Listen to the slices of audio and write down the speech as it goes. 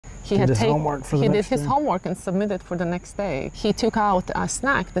He did his homework and submitted for the next day. He took out a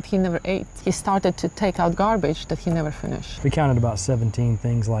snack that he never ate. He started to take out garbage that he never finished. We counted about 17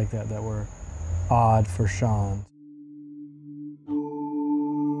 things like that that were odd for Sean.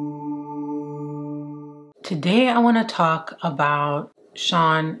 Today I want to talk about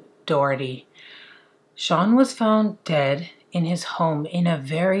Sean Daugherty. Sean was found dead in his home in a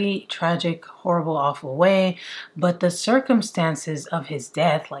very tragic, horrible, awful way, but the circumstances of his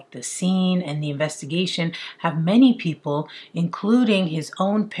death, like the scene and the investigation, have many people, including his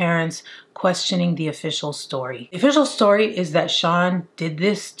own parents, questioning the official story. The official story is that Sean did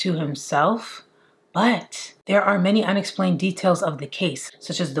this to himself, but there are many unexplained details of the case,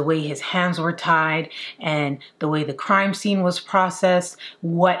 such as the way his hands were tied and the way the crime scene was processed,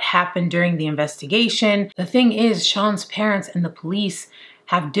 what happened during the investigation. The thing is, Sean's parents and the police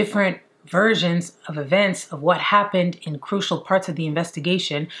have different versions of events of what happened in crucial parts of the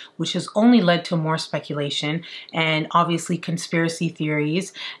investigation, which has only led to more speculation and obviously conspiracy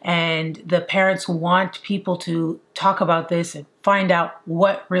theories. And the parents want people to talk about this and find out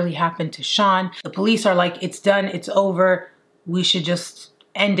what really happened to Sean. The police are like, it's done, it's over, we should just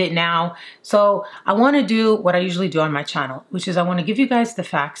end it now. So I want to do what I usually do on my channel, which is I want to give you guys the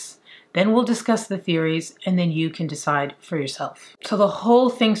facts. Then we'll discuss the theories, and then you can decide for yourself. So the whole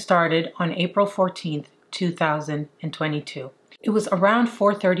thing started on April 14th, 2022. It was around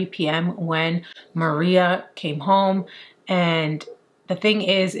 4:30 p.m. when Maria came home. And the thing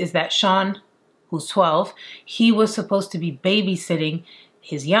is that Sean, who's 12, he was supposed to be babysitting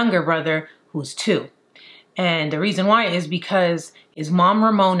his younger brother, who's 2. And the reason why is because his mom,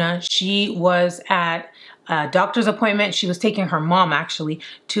 Ramona, she was at a doctor's appointment. She was taking her mom actually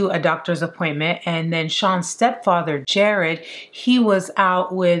to a doctor's appointment. And then Sean's stepfather, Jared, he was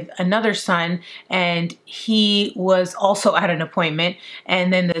out with another son and he was also at an appointment.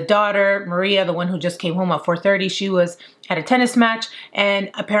 And then the daughter, Maria, the one who just came home at 4:30, she was at a tennis match. And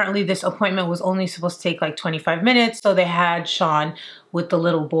apparently this appointment was only supposed to take like 25 minutes. So they had Sean with the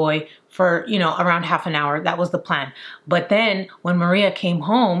little boy for, around half an hour. That was the plan. But then when Maria came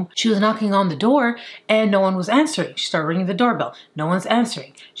home, she was knocking on the door and no one was answering. She started ringing the doorbell. No one's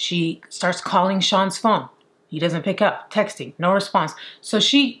answering. She starts calling Sean's phone. He doesn't pick up, texting, no response. So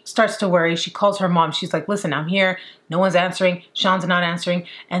she starts to worry. She calls her mom. She's like, listen, I'm here. No one's answering. Sean's not answering.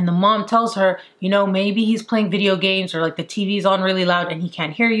 And the mom tells her, maybe he's playing video games or like the TV's on really loud and he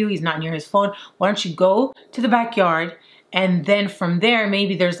can't hear you. He's not near his phone. Why don't you go to the backyard? And then from there,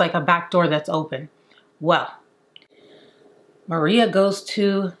 maybe there's like a back door that's open. Well, Maria goes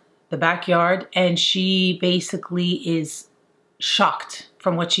to the backyard and she basically is shocked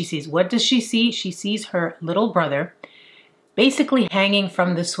from what she sees. What does she see? She sees her little brother basically hanging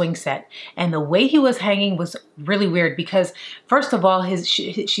from the swing set. And the way he was hanging was really weird because first of all,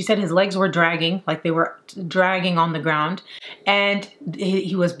 she said his legs were dragging, like they were dragging on the ground, and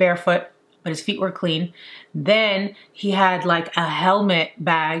he was barefoot, but his feet were clean. Then he had like a helmet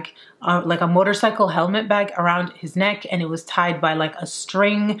bag, like a motorcycle helmet bag around his neck, and it was tied by like a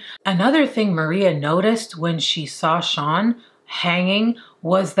string. Another thing Maria noticed when she saw Sean hanging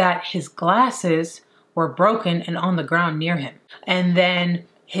was that his glasses were broken and on the ground near him. And then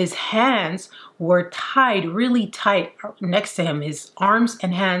his hands were tied really tight next to him, his arms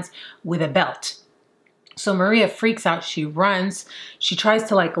and hands with a belt. So Maria freaks out, she runs, she tries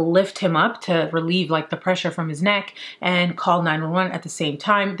to like lift him up to relieve like the pressure from his neck and call 911 at the same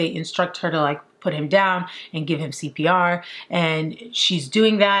time. They instruct her to like put him down and give him CPR, and she's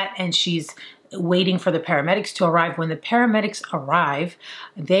doing that and she's waiting for the paramedics to arrive. When the paramedics arrive,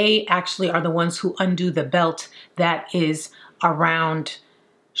 they actually are the ones who undo the belt that is around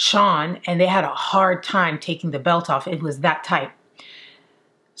Sean, and they had a hard time taking the belt off. It was that tight.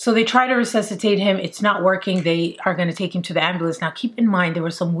 So they try to resuscitate him. It's not working. They are going to take him to the ambulance. Now, keep in mind, there were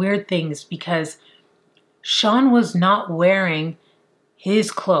some weird things because Sean was not wearing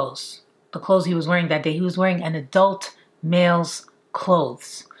his clothes, the clothes he was wearing that day. He was wearing an adult male's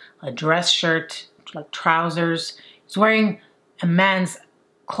clothes, a dress shirt, like trousers. He's wearing a man's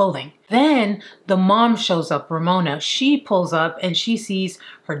clothing. Then the mom shows up, Ramona. She pulls up and she sees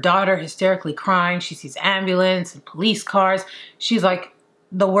her daughter hysterically crying. She sees ambulance and police cars. She's like,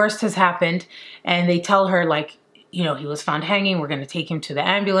 the worst has happened. And they tell her like, he was found hanging. We're going to take him to the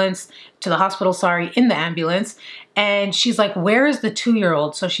ambulance, to the hospital, sorry, in the ambulance. And she's like, where is the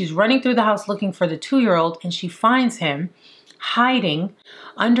 2-year-old? So she's running through the house looking for the 2-year-old, and she finds him hiding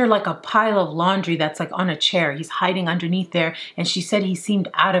under like a pile of laundry that's like on a chair. He's hiding underneath there, and she said he seemed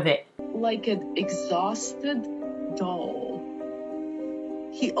out of it. Like an exhausted doll.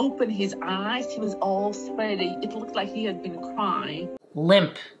 He opened his eyes. He was all sweaty. It looked like he had been crying.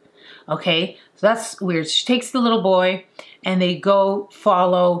 Limp. Okay, so that's weird. She takes the little boy and they go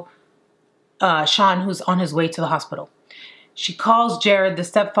follow Sean, who's on his way to the hospital. She calls Jared, the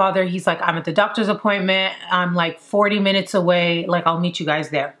stepfather. He's like, I'm at the doctor's appointment. I'm like 40 minutes away. Like, I'll meet you guys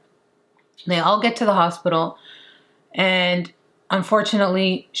there. They all get to the hospital, and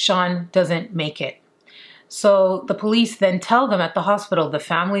unfortunately, Sean doesn't make it. So the police then tell them at the hospital, the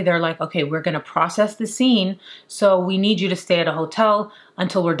family, they're like, okay, we're going to process the scene. So we need you to stay at a hotel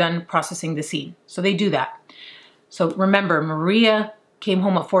until we're done processing the scene. So they do that. So remember, Maria came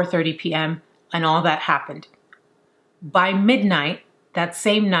home at 4:30 p.m. and all that happened. By midnight, that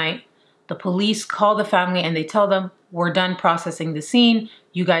same night, the police call the family and they tell them, we're done processing the scene.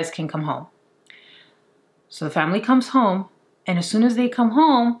 You guys can come home. So the family comes home, and as soon as they come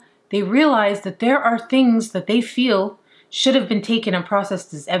home, they realize that there are things that they feel should have been taken and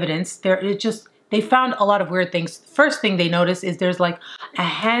processed as evidence. They found a lot of weird things. First thing they notice is there's like a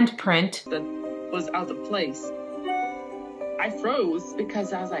handprint that was out of place. I froze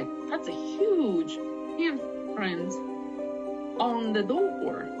because I was like, that's a huge handprint on the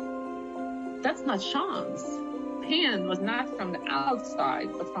door. That's not Sean's. Hand was not from the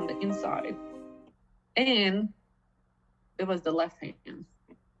outside, but from the inside. And it was the left hand.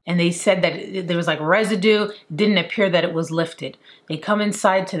 And they said that there was like residue. It didn't appear that it was lifted. They come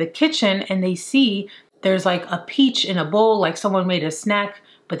inside to the kitchen and they see there's like a peach in a bowl, like someone made a snack,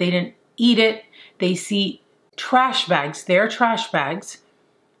 but they didn't eat it. They see trash bags, their trash bags,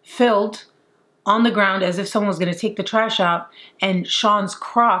 filled on the ground as if someone was going to take the trash out, and Sean's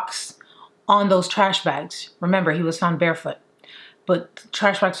Crocs on those trash bags. Remember, he was found barefoot, but the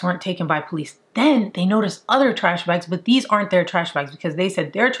trash bags weren't taken by police. Then they noticed other trash bags, but these aren't their trash bags because they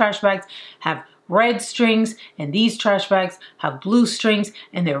said their trash bags have red strings and these trash bags have blue strings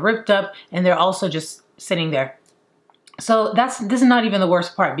and they're ripped up and they're also just sitting there. So this is not even the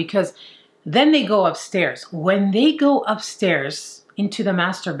worst part, because then they go upstairs. When they go upstairs into the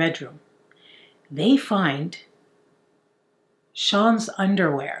master bedroom, they find Sean's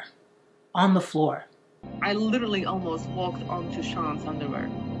underwear on the floor. I literally almost walked onto Sean's underwear.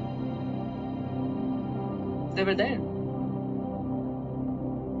 They were there.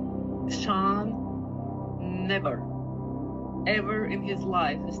 Sean never, ever in his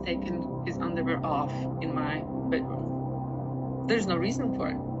life has taken his underwear off in my bedroom. There's no reason for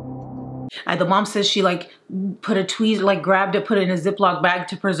it. The mom says she like put a tweezer, like grabbed it, put it in a Ziploc bag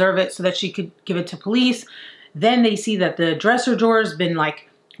to preserve it so that she could give it to police. Then they see that the dresser drawer has been like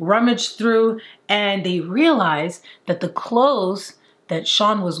rummaged through, and they realize that the clothes that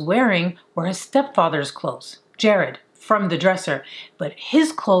Sean was wearing were his stepfather's clothes, Jared, from the dresser. But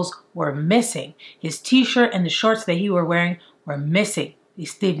his clothes were missing. His t-shirt and the shorts that he were wearing were missing.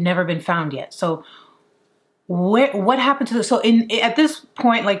 They've never been found yet. So what happened to this? So at this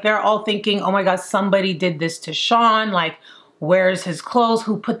point, like, they're all thinking, oh my God, somebody did this to Sean. Like, where's his clothes?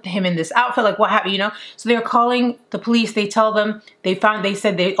 Who put him in this outfit? Like, what happened, you know? So they're calling the police. They tell them they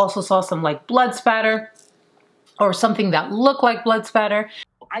said they also saw some like blood spatter or something that looked like blood spatter.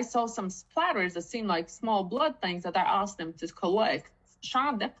 I saw some splatters that seemed like small blood things that I asked them to collect.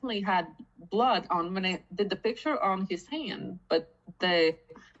 Sean definitely had blood on when I did the picture on his hand, but the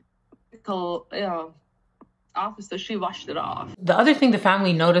officer, she washed it off. The other thing the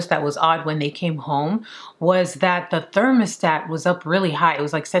family noticed that was odd when they came home was that the thermostat was up really high. It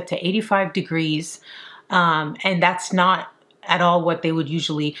was like set to 85 degrees. And that's not at all what they would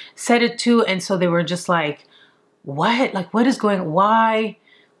usually set it to. And so they were just like, what? Like, what is going, why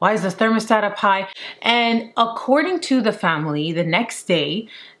is the thermostat up high? And according to the family, the next day,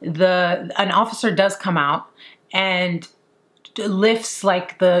 an officer does come out and lifts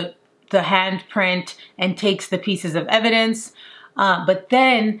like the handprint and takes the pieces of evidence. But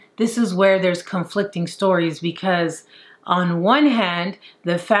then this is where there's conflicting stories, because on one hand,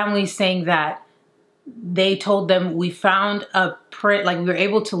 the family's saying that they told them, we found a print, like we were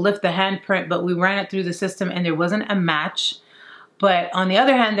able to lift the handprint, but we ran it through the system and there wasn't a match. But on the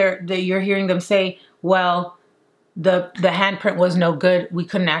other hand, you're hearing them say, well, the handprint was no good. We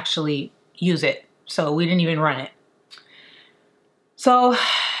couldn't actually use it, so we didn't even run it. So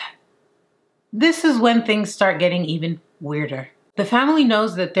this is when things start getting even weirder. The family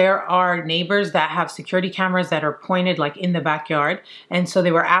knows that there are neighbors that have security cameras that are pointed like in the backyard. And so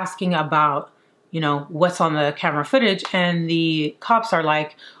they were asking about, you know, what's on the camera footage. And the cops are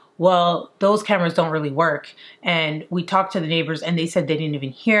like, well, those cameras don't really work. And we talked to the neighbors and they said they didn't even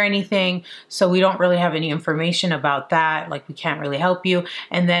hear anything. So we don't really have any information about that. Like, we can't really help you.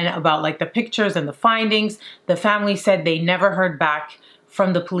 And then about like the pictures and the findings, the family said they never heard back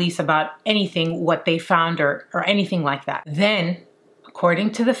from the police about anything, what they found or anything like that. Then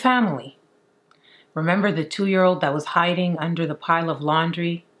According to the family, remember the 2-year-old that was hiding under the pile of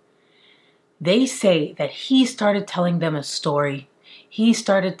laundry? They say that he started telling them a story. He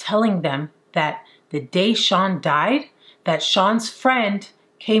started telling them that the day Sean died, that Sean's friend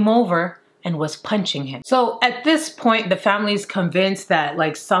came over and was punching him. So at this point, the family is convinced that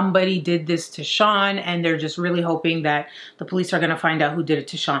like somebody did this to Sean, and they're just really hoping that the police are gonna find out who did it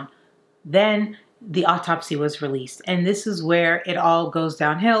to Sean. Then the autopsy was released, and this is where it all goes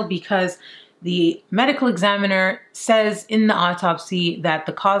downhill, because the medical examiner says in the autopsy that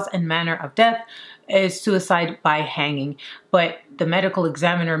the cause and manner of death is suicide by hanging. But the medical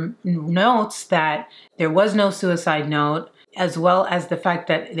examiner notes that there was no suicide note, as well as the fact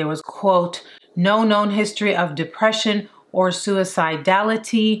that there was, quote, no known history of depression or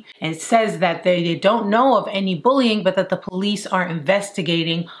suicidality. And it says that they don't know of any bullying, but that the police are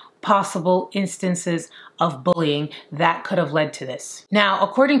investigating possible instances of bullying that could have led to this. Now,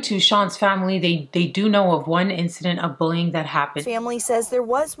 according to Sean's family, they do know of one incident of bullying that happened. Family says there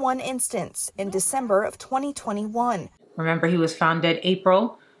was one instance in December of 2021. Remember, he was found dead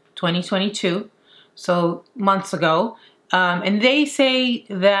April 2022, so months ago. And they say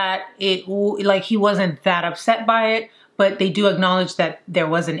that he wasn't that upset by it, but they do acknowledge that there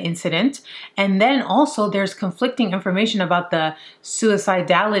was an incident. And then also there's conflicting information about the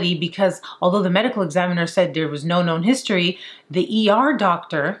suicidality, because although the medical examiner said there was no known history, the ER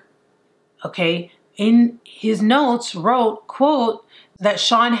doctor, okay, in his notes wrote, quote, that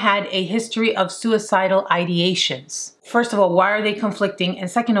Sean had a history of suicidal ideations. First of all, why are they conflicting? And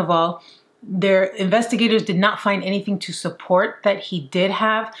second of all, their investigators did not find anything to support that he did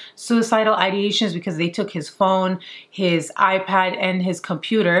have suicidal ideations, because they took his phone, his iPad, and his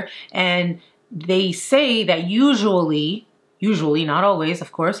computer, and they say that usually, not always,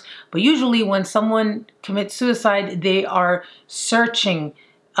 of course, but usually when someone commits suicide, they are searching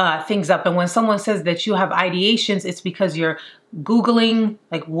things up. And when someone says that you have ideations, it's because you're Googling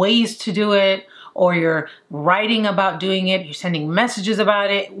like ways to do it, or you're writing about doing it, you're sending messages about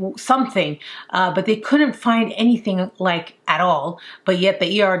it, something. But they couldn't find anything like at all. But yet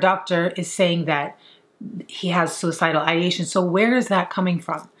the ER doctor is saying that he has suicidal ideation. So where is that coming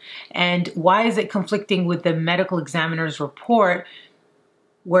from? And why is it conflicting with the medical examiner's report,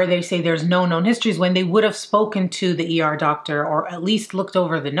 where they say there's no known histories, when they would have spoken to the ER doctor or at least looked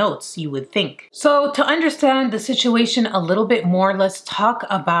over the notes, you would think. So to understand the situation a little bit more, let's talk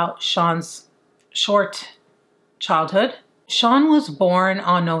about Sean's short childhood. Sean was born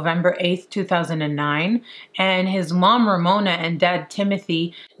on November 8th, 2009, and his mom Ramona and dad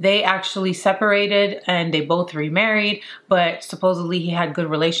Timothy, they actually separated and they both remarried, but supposedly he had good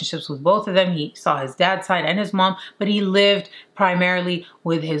relationships with both of them. He saw his dad's side and his mom, but he lived primarily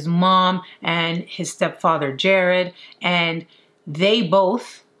with his mom and his stepfather Jared, and they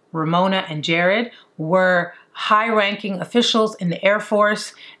both, Ramona and Jared, were high-ranking officials in the Air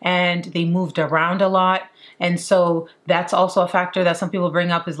Force, and they moved around a lot. And so that's also a factor that some people bring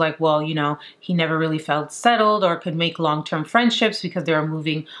up, is like, well, you know, he never really felt settled or could make long-term friendships because they were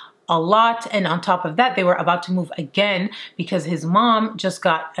moving a lot. And on top of that, they were about to move again because his mom just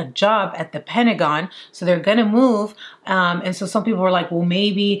got a job at the Pentagon. So they're going to move. And so some people were like, well,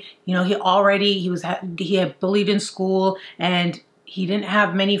 maybe, you know, he had bullied in school, and he didn't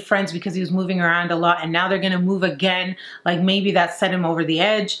have many friends because he was moving around a lot, and now they're going to move again. Like maybe that set him over the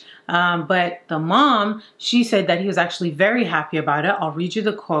edge. But the mom, she said that he was actually very happy about it. I'll read you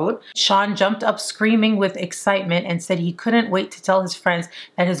the quote. Sean jumped up screaming with excitement and said he couldn't wait to tell his friends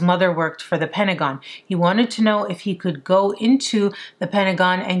that his mother worked for the Pentagon. He wanted to know if he could go into the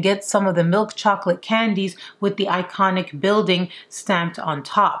Pentagon and get some of the milk chocolate candies with the iconic building stamped on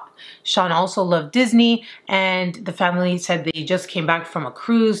top. Sean also loved Disney, and the family said they just came back from a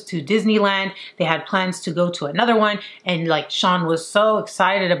cruise to Disneyland. They had plans to go to another one, and like Sean was so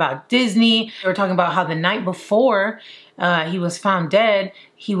excited about Disney. They were talking about how the night before he was found dead,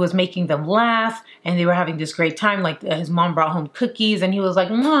 he was making them laugh, and they were having this great time. Like his mom brought home cookies, and he was like,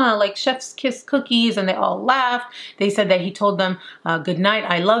 "Mwah," like chef's kiss cookies, and they all laughed. They said that he told them, "Good night,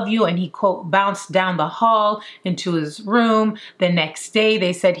 I love you," and he, quote, bounced down the hall into his room. The next day,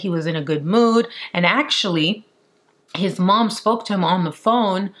 they said he was in a good mood, and actually, his mom spoke to him on the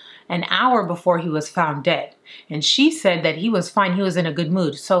phone an hour before he was found dead. And she said that he was fine, he was in a good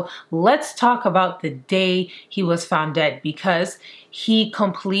mood. So let's talk about the day he was found dead, because he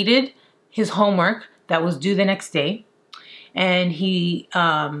completed his homework that was due the next day, and he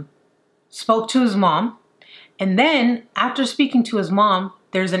spoke to his mom. And then after speaking to his mom,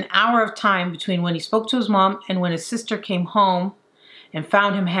 there's an hour of time between when he spoke to his mom and when his sister came home and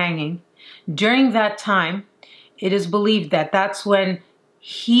found him hanging. During that time, It is believed that that's when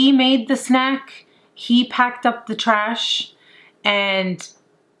he made the snack, he packed up the trash, and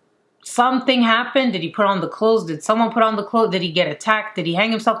something happened. Did he put on the clothes? Did someone put on the clothes? Did he get attacked? Did he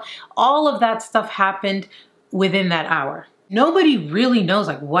hang himself? All of that stuff happened within that hour. Nobody really knows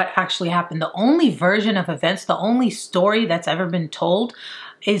like what actually happened. The only version of events, the only story that's ever been told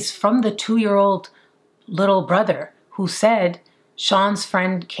is from the 2-year-old little brother who said Sean's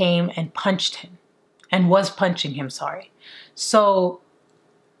friend came and punched him and was punching him, sorry. So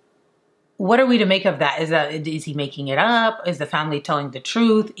what are we to make of that? Is he making it up? Is the family telling the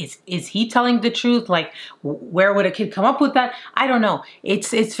truth? Is he telling the truth? Like, where would a kid come up with that? I don't know.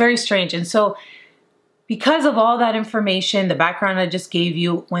 It's very strange. And so because of all that information, the background I just gave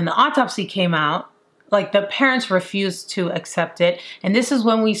you, when the autopsy came out, like the parents refused to accept it. And this is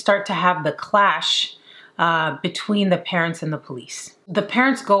when we start to have the clash between the parents and the police. The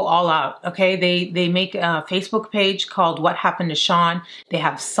parents go all out, okay? They make a Facebook page called What Happened to Sean. They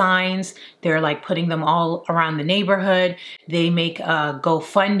have signs. They're like putting them all around the neighborhood. They make a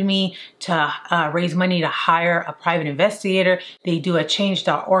GoFundMe to raise money to hire a private investigator. They do a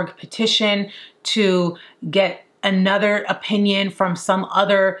change.org petition to get another opinion from some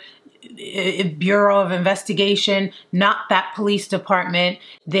other Bureau of Investigation, not that police department.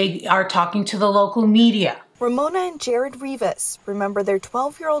 They are talking to the local media. Ramona and Jared Rivas remember their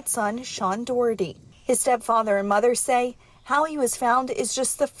 12-year-old son, Sean Daugherty. His stepfather and mother say how he was found is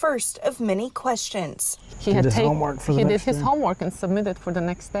just the first of many questions. He did his homework and submitted for the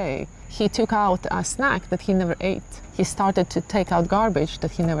next day. He took out a snack that he never ate. He started to take out garbage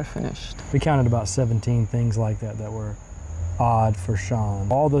that he never finished. We counted about 17 things like that that were odd for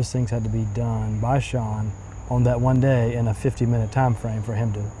Sean. All those things had to be done by Sean on that one day in a 50-minute time frame for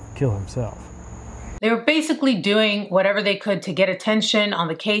him to kill himself. They were basically doing whatever they could to get attention on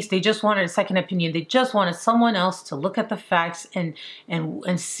the case. They just wanted a second opinion. They just wanted someone else to look at the facts and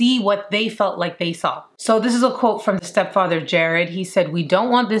see what they felt like they saw. So this is a quote from the stepfather, Jared. He said, "We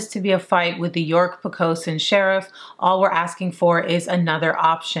don't want this to be a fight with the York-Poquoson sheriff. All we're asking for is another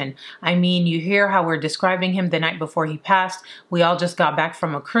option. I mean, you hear how we're describing him the night before he passed. We all just got back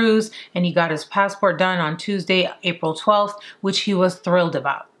from a cruise and he got his passport done on Tuesday, April 12th, which he was thrilled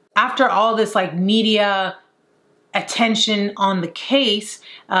about." After all this like media attention on the case,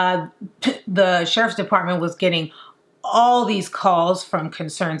 the sheriff's department was getting all these calls from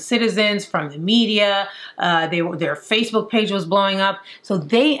concerned citizens, from the media. Their Facebook page was blowing up. So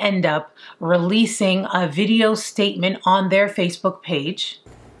they end up releasing a video statement on their Facebook page.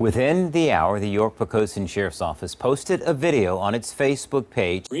 Within the hour, the York-Poquoson Sheriff's Office posted a video on its Facebook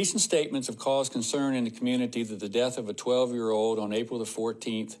page. Recent statements have caused concern in the community that the death of a 12-year-old on April the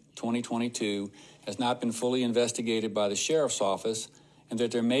 14th, 2022, has not been fully investigated by the Sheriff's Office and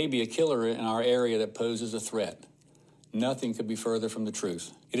that there may be a killer in our area that poses a threat. Nothing could be further from the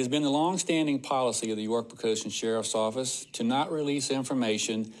truth. It has been the long-standing policy of the York-Poquoson Sheriff's Office to not release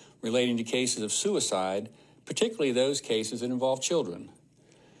information relating to cases of suicide, particularly those cases that involve children.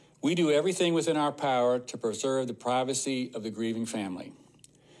 We do everything within our power to preserve the privacy of the grieving family.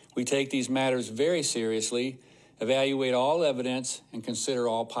 We take these matters very seriously, evaluate all evidence, and consider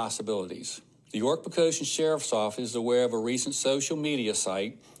all possibilities. The York-Poquoson Sheriff's Office is aware of a recent social media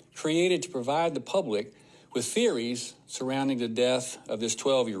site created to provide the public with theories surrounding the death of this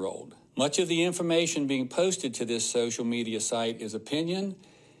 12-year-old. Much of the information being posted to this social media site is opinion,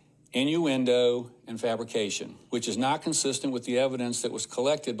 innuendo, and fabrication, which is not consistent with the evidence that was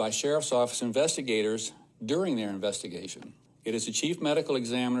collected by Sheriff's Office investigators during their investigation. It is the Chief Medical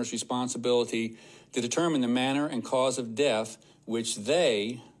Examiner's responsibility to determine the manner and cause of death, which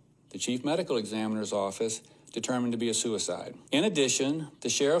they, the Chief Medical Examiner's Office, determined to be a suicide. In addition, the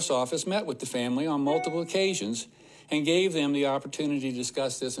Sheriff's Office met with the family on multiple occasions and gave them the opportunity to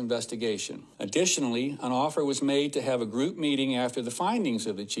discuss this investigation. Additionally, an offer was made to have a group meeting after the findings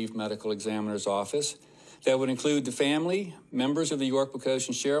of the Chief Medical Examiner's Office that would include the family, members of the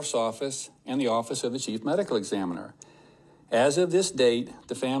York-Poquoson Sheriff's Office, and the Office of the Chief Medical Examiner. As of this date,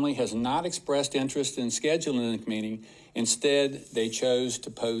 the family has not expressed interest in scheduling the meeting. Instead, they chose to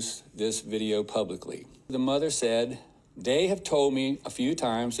post this video publicly. The mother said, "They have told me a few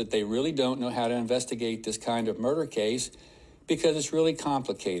times that they really don't know how to investigate this kind of murder case because it's really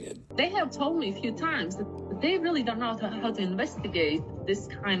complicated." They have told me a few times that they really don't know how to investigate this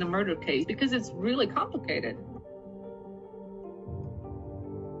kind of murder case because it's really complicated.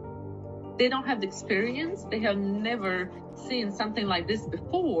 They don't have the experience. They have never seen something like this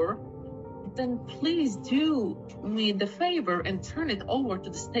before. then please do me the favor and turn it over to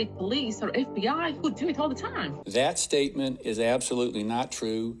the state police or FBI, who do it all the time. That statement is absolutely not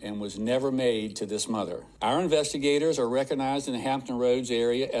true and was never made to this mother. Our investigators are recognized in the Hampton Roads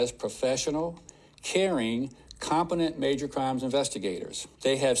area as professional, caring, competent major crimes investigators.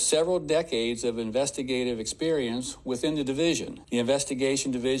 They have several decades of investigative experience within the division. The investigation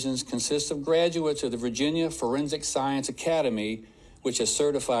divisions consist of graduates of the Virginia Forensic Science Academy, which has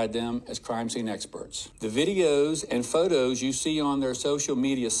certified them as crime scene experts. The videos and photos you see on their social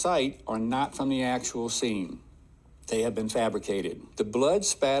media site are not from the actual scene. They have been fabricated. The blood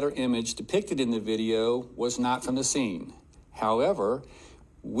spatter image depicted in the video was not from the scene. However,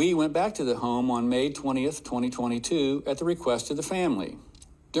 we went back to the home on May 20th, 2022 at the request of the family.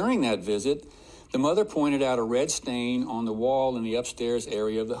 During that visit, the mother pointed out a red stain on the wall in the upstairs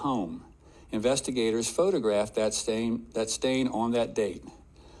area of the home. Investigators photographed that stain on that date.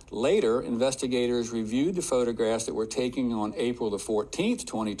 Later, investigators reviewed the photographs that were taken on April the 14th,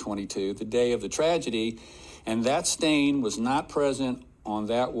 2022, the day of the tragedy, and that stain was not present on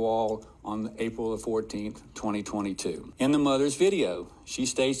that wall on April the 14th, 2022. In the mother's video, she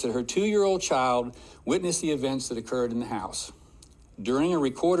states that her 2-year-old child witnessed the events that occurred in the house. During a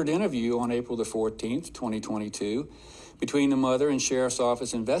recorded interview on April the 14th, 2022, between the mother and Sheriff's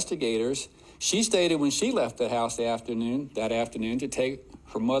Office investigators, she stated when she left the house that afternoon to take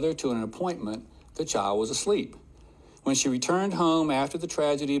her mother to an appointment, the child was asleep. When she returned home after the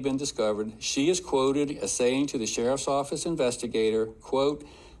tragedy had been discovered, she is quoted as saying to the Sheriff's Office investigator, quote,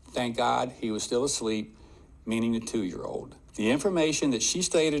 "Thank God he was still asleep," meaning the 2-year-old. The information that she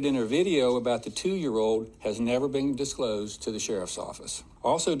stated in her video about the 2-year-old has never been disclosed to the Sheriff's Office.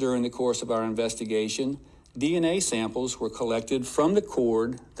 Also during the course of our investigation, DNA samples were collected from the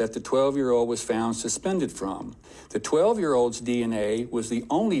cord that the 12-year-old was found suspended from. The 12-year-old's DNA was the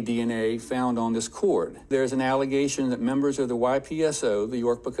only DNA found on this cord. There's an allegation that members of the YPSO, the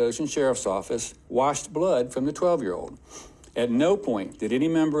York-Poquoson Sheriff's Office, washed blood from the 12-year-old. At no point did any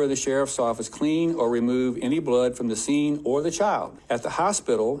member of the Sheriff's Office clean or remove any blood from the scene or the child. At the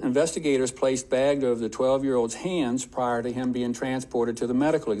hospital, investigators placed bags over the 12-year-old's hands prior to him being transported to the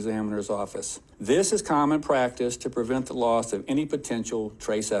medical examiner's office. This is common practice to prevent the loss of any potential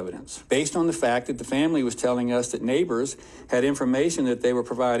trace evidence. Based on the fact that the family was telling us that neighbors had information that they were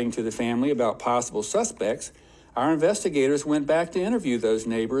providing to the family about possible suspects, our investigators went back to interview those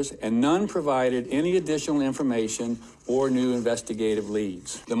neighbors, and none provided any additional information or new investigative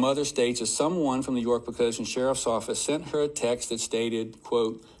leads. The mother states that someone from the York-Poquoson Sheriff's Office sent her a text that stated,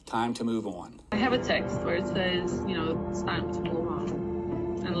 quote, "Time to move on." I have a text where it says, it's time to move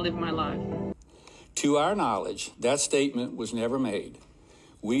on and live my life. To our knowledge, that statement was never made.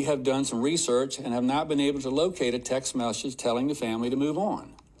 We have done some research and have not been able to locate a text message telling the family to move on.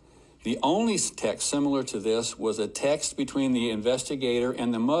 The only text similar to this was a text between the investigator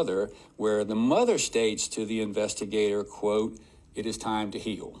and the mother, where the mother states to the investigator, quote, "It is time to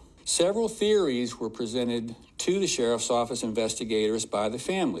heal." Several theories were presented to the Sheriff's Office investigators by the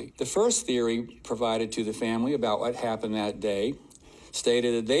family. The first theory provided to the family about what happened that day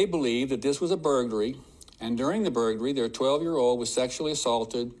stated that they believed that this was a burglary, and during the burglary, their 12-year-old was sexually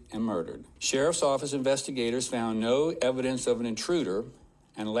assaulted and murdered. Sheriff's Office investigators found no evidence of an intruder,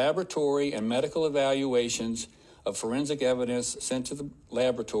 and laboratory and medical evaluations of forensic evidence sent to the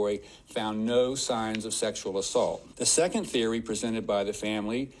laboratory found no signs of sexual assault. The second theory presented by the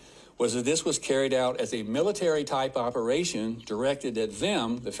family was that this was carried out as a military-type operation directed at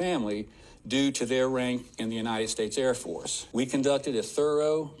them, the family, due to their rank in the United States Air Force. We conducted a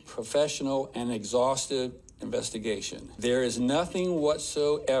thorough, professional, and exhaustive investigation. There is nothing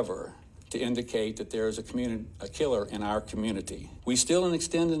whatsoever to indicate that there is a killer in our community. We still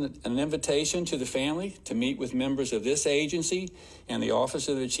extend an invitation to the family to meet with members of this agency and the Office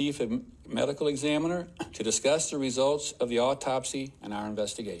of the Chief Medical Examiner to discuss the results of the autopsy and our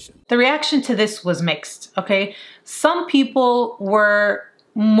investigation. The reaction to this was mixed, okay? Some people were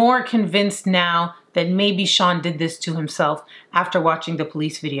more convinced now that maybe Sean did this to himself after watching the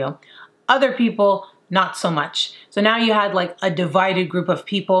police video. Other people, not so much. So now you had like a divided group of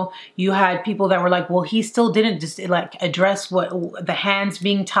people. You had people that were like, well, he still didn't just address what the hands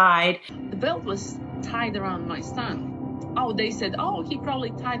being tied. The belt was tied around my son. Oh, they said, oh, he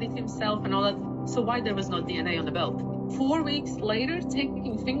probably tied it himself and all that. So why there was no DNA on the belt? 4 weeks later,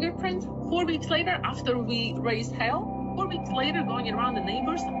 taking fingerprints. 4 weeks later, after we raised hell. 4 weeks later, going around the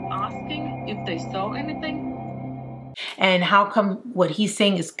neighbors asking if they saw anything. And how come what he's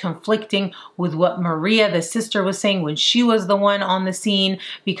saying is conflicting with what Maria, the sister, was saying when she was the one on the scene?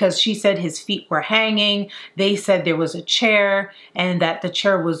 Because she said his feet were hanging. They said there was a chair and that the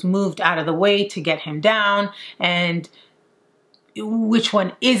chair was moved out of the way to get him down. And which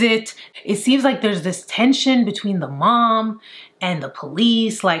one is it? It seems like there's this tension between the mom and the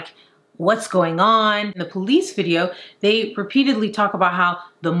police, like what's going on. In the police video, they repeatedly talk about how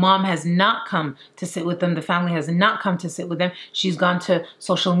the mom has not come to sit with them. The family has not come to sit with them. She's gone to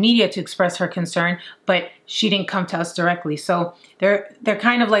social media to express her concern, but she didn't come to us directly. So they're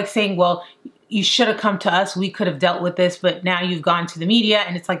kind of like saying, well, you should have come to us. We could have dealt with this, but now you've gone to the media,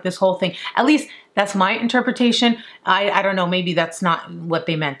 and it's like this whole thing. At least that's my interpretation. I don't know, maybe that's not what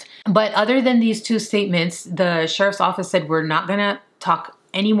they meant. But other than these two statements, the sheriff's office said, we're not gonna talk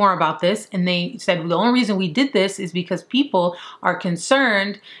any more about this. And they said, the only reason we did this is because people are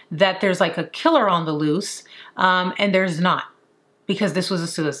concerned that there's like a killer on the loose, and there's not, because this was a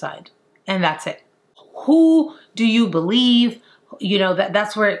suicide, and that's it. Who do you believe? You know,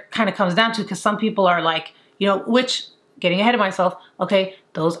 that's where it kind of comes down to, because some people are like, you know, which, getting ahead of myself, okay,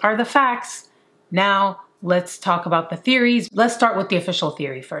 those are the facts. Now let's talk about the theories. Let's start with the official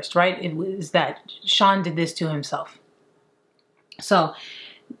theory first, right? It was that Sean did this to himself. So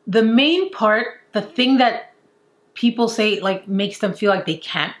the main part, the thing that people say like makes them feel like they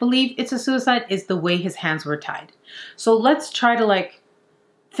can't believe it's a suicide, is the way his hands were tied. So let's try to like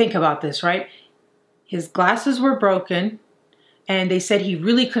think about this, right? His glasses were broken, and they said he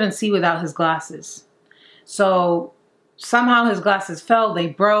really couldn't see without his glasses. So somehow his glasses fell, they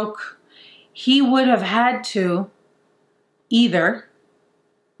broke. He would have had to either,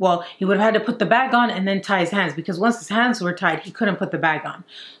 well, he would have had to put the bag on and then tie his hands, because once his hands were tied, he couldn't put the bag on.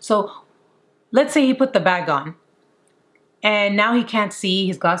 So let's say he put the bag on and now he can't see,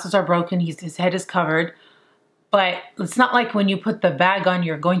 his glasses are broken, his head is covered. But it's not like when you put the bag on,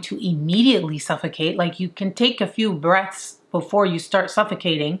 you're going to immediately suffocate. Like, you can take a few breaths before you start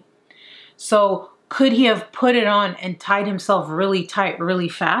suffocating. So could he have put it on and tied himself really tight, really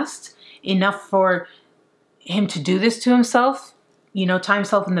fast, enough for him to do this to himself? You know, tie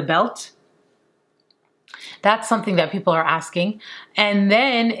himself in the belt? That's something that people are asking. And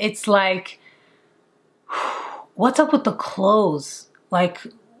then it's like, what's up with the clothes? Like,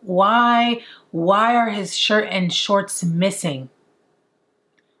 why are his shirt and shorts missing?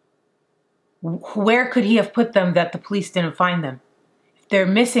 Where could he have put them that the police didn't find them? If they're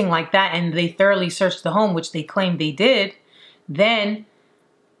missing like that and they thoroughly searched the home, which they claim they did, then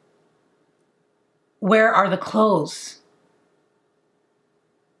where are the clothes?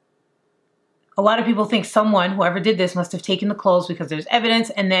 A lot of people think someone, whoever did this, must have taken the clothes because there's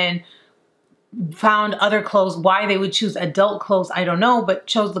evidence, and then found other clothes. Why they would choose adult clothes, I don't know, but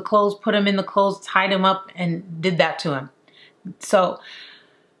chose the clothes, put him in the clothes, tied him up, and did that to him. So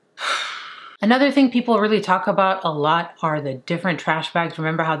another thing people really talk about a lot are the different trash bags.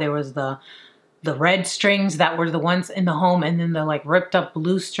 Remember how there was the red strings that were the ones in the home, and then the like ripped up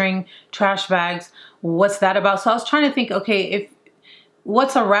blue string trash bags? What's that about? So I was trying to think, okay,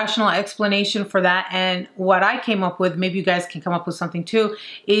 what's a rational explanation for that? And what I came up with, maybe you guys can come up with something too,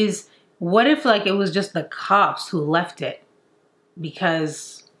 is what if like it was just the cops who left it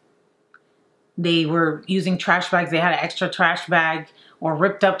because they were using trash bags, they had an extra trash bag, or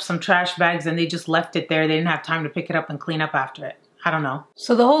ripped up some trash bags and they just left it there. They didn't have time to pick it up and clean up after it. I don't know.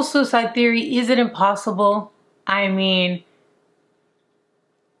 So the whole suicide theory, is it impossible? I mean,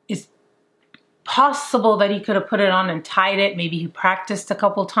 it's possible that he could have put it on and tied it. Maybe he practiced a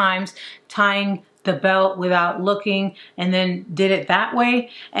couple times tying the belt without looking and then did it that way.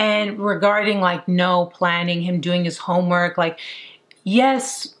 And regarding like no planning, him doing his homework, like,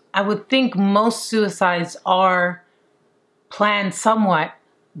 yes, I would think most suicides are planned somewhat,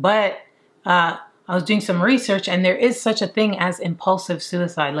 but I was doing some research and there is such a thing as impulsive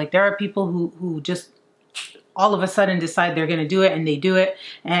suicide. Like, there are people who just all of a sudden decide they're going to do it and they do it.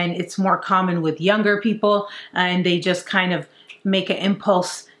 And it's more common with younger people, and they just kind of make an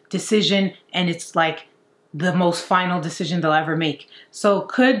impulse decision, and it's like the most final decision they'll ever make. So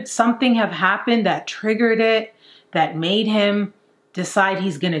could something have happened that triggered it, that made him decide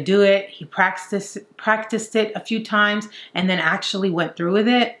he's gonna do it? He practiced it a few times and then actually went through with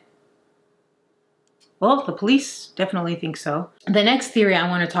it? Well, the police definitely think so. The next theory I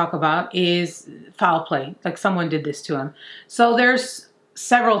want to talk about is foul play, like someone did this to him. So there's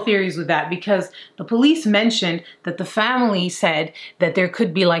several theories with that, because the police mentioned that the family said that there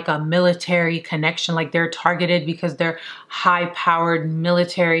could be like a military connection, like they're targeted because they're high-powered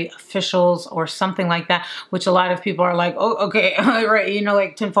military officials or something like that, which a lot of people are like, oh, okay, right, you know,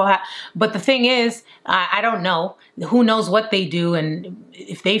 like tinfoil hat. But the thing is, I don't know. Who knows what they do, and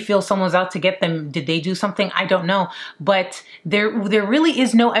if they feel someone's out to get them, did they do something? I don't know. But there really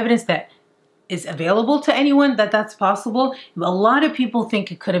is no evidence that is available to anyone that that's possible. A lot of people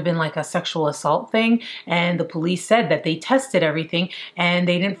think it could have been like a sexual assault thing, and the police said that they tested everything and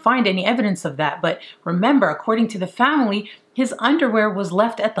they didn't find any evidence of that. But remember, according to the family, his underwear was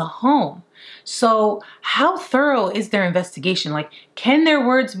left at the home. So how thorough is their investigation? Like, can their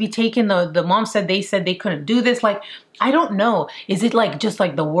words be taken? The mom said they couldn't do this. Like, I don't know. Is it like just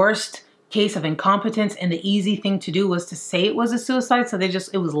like the worst case of incompetence and the easy thing to do was to say it was a suicide, so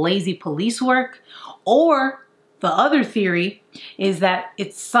it was lazy police work? Or the other theory is that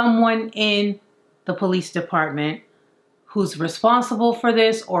it's someone in the police department who's responsible for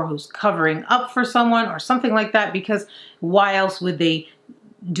this, or who's covering up for someone or something like that, because why else would they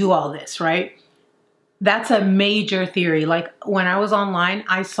do all this, right? That's a major theory. Like, when I was online,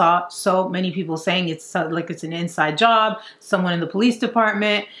 I saw so many people saying it's like it's an inside job, someone in the police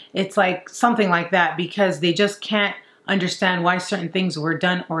department. It's like something like that, because they just can't understand why certain things were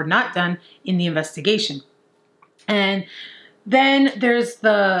done or not done in the investigation. And then there's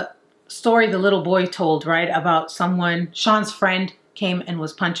the story the little boy told, right, about someone, Sean's friend came and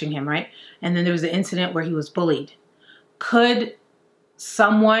was punching him, right? And then there was an incident where he was bullied. Could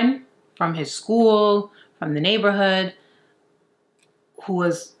someone from his school, from the neighborhood, who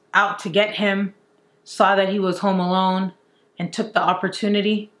was out to get him, saw that he was home alone and took the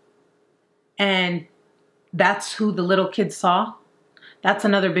opportunity, and that's who the little kid saw? That's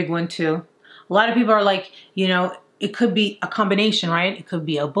another big one too. A lot of people are like, you know, it could be a combination, right? It could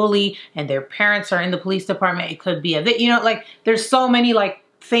be a bully and their parents are in the police department. It could be you know, like, there's so many like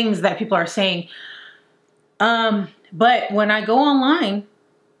things that people are saying. But when I go online,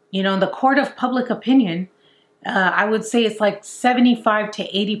 you know, in the court of public opinion, I would say it's like 75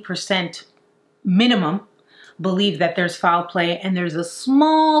 to 80% minimum believe that there's foul play, and there's a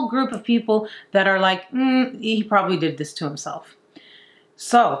small group of people that are like, he probably did this to himself.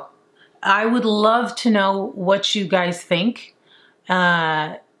 So I would love to know what you guys think.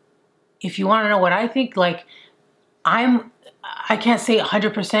 If you want to know what I think, like, I can't say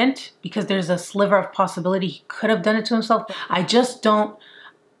 100% because there's a sliver of possibility he could have done it to himself. I just don't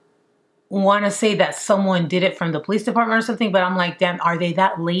want to say that someone did it from the police department or something, but I'm like, damn, are they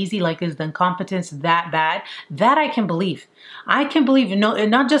that lazy? Like, is the incompetence that bad? That I can believe. I can believe, no,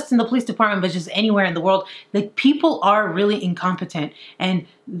 not just in the police department, but just anywhere in the world. Like, people are really incompetent, and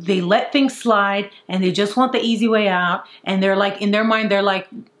they let things slide, and they just want the easy way out. And they're like, in their mind, they're like,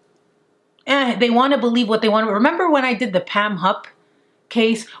 they want to believe what they want. Remember when I did the Pam Hupp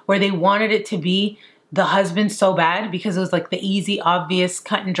case, where they wanted it to be the husband so bad because it was like the easy, obvious,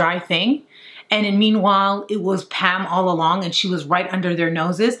 cut and dry thing? And meanwhile, it was Pam all along, and she was right under their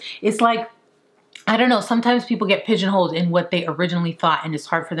noses. It's like, I don't know, sometimes people get pigeonholed in what they originally thought, and it's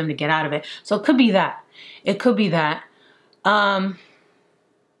hard for them to get out of it. So it could be that. It could be that. Then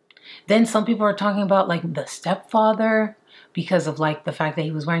some people are talking about like the stepfather because of like the fact that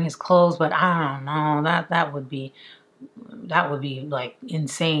he was wearing his clothes, but I don't know, that would be like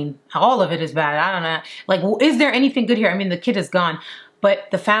insane. All of it is bad. I don't know. Like, is there anything good here? I mean, the kid is gone,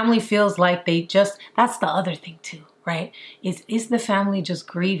 but the family feels like that's the other thing too, right? Is the family just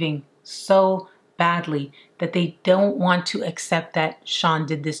grieving so badly that they don't want to accept that Sean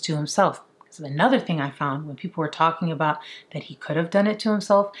did this to himself? So another thing I found when people were talking about that he could have done it to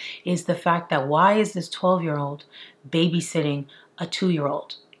himself is the fact that why is this 12-year-old babysitting a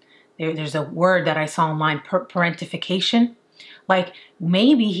 2-year-old? There's a word that I saw online, parentification. Like,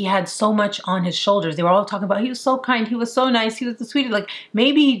 maybe he had so much on his shoulders. They were all talking about he was so kind, he was so nice, he was the sweetest. Like,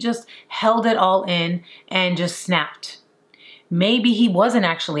 maybe he just held it all in and just snapped. Maybe he wasn't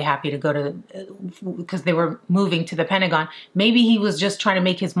actually happy to go to, because they were moving to the Pentagon. Maybe he was just trying to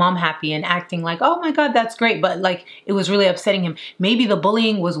make his mom happy and acting like, oh my God, that's great. But like, it was really upsetting him. Maybe the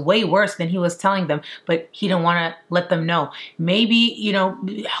bullying was way worse than he was telling them, but he didn't want to let them know. Maybe, you know,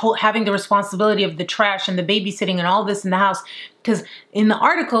 having the responsibility of the trash and the babysitting and all this in the house. Because in the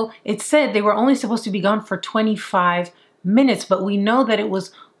article, it said they were only supposed to be gone for 25 minutes, but we know that it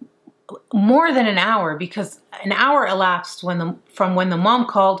was more than an hour, because an hour elapsed from when the mom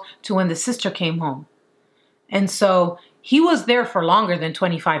called to when the sister came home. And so he was there for longer than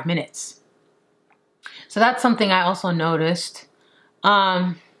 25 minutes. So that's something I also noticed.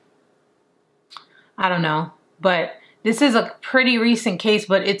 I don't know, but This is a pretty recent case,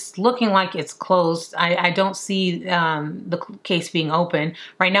 but it's looking like it's closed. I don't see the case being open.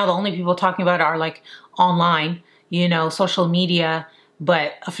 Right now, the only people talking about it are like online, you know, social media,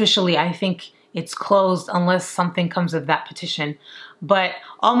 but officially I think it's closed unless something comes of that petition. But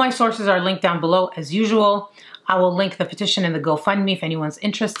all my sources are linked down below as usual. I will link the petition and the GoFundMe if anyone's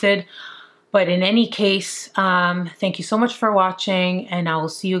interested. But in any case, thank you so much for watching, and I will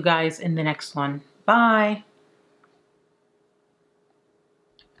see you guys in the next one. Bye.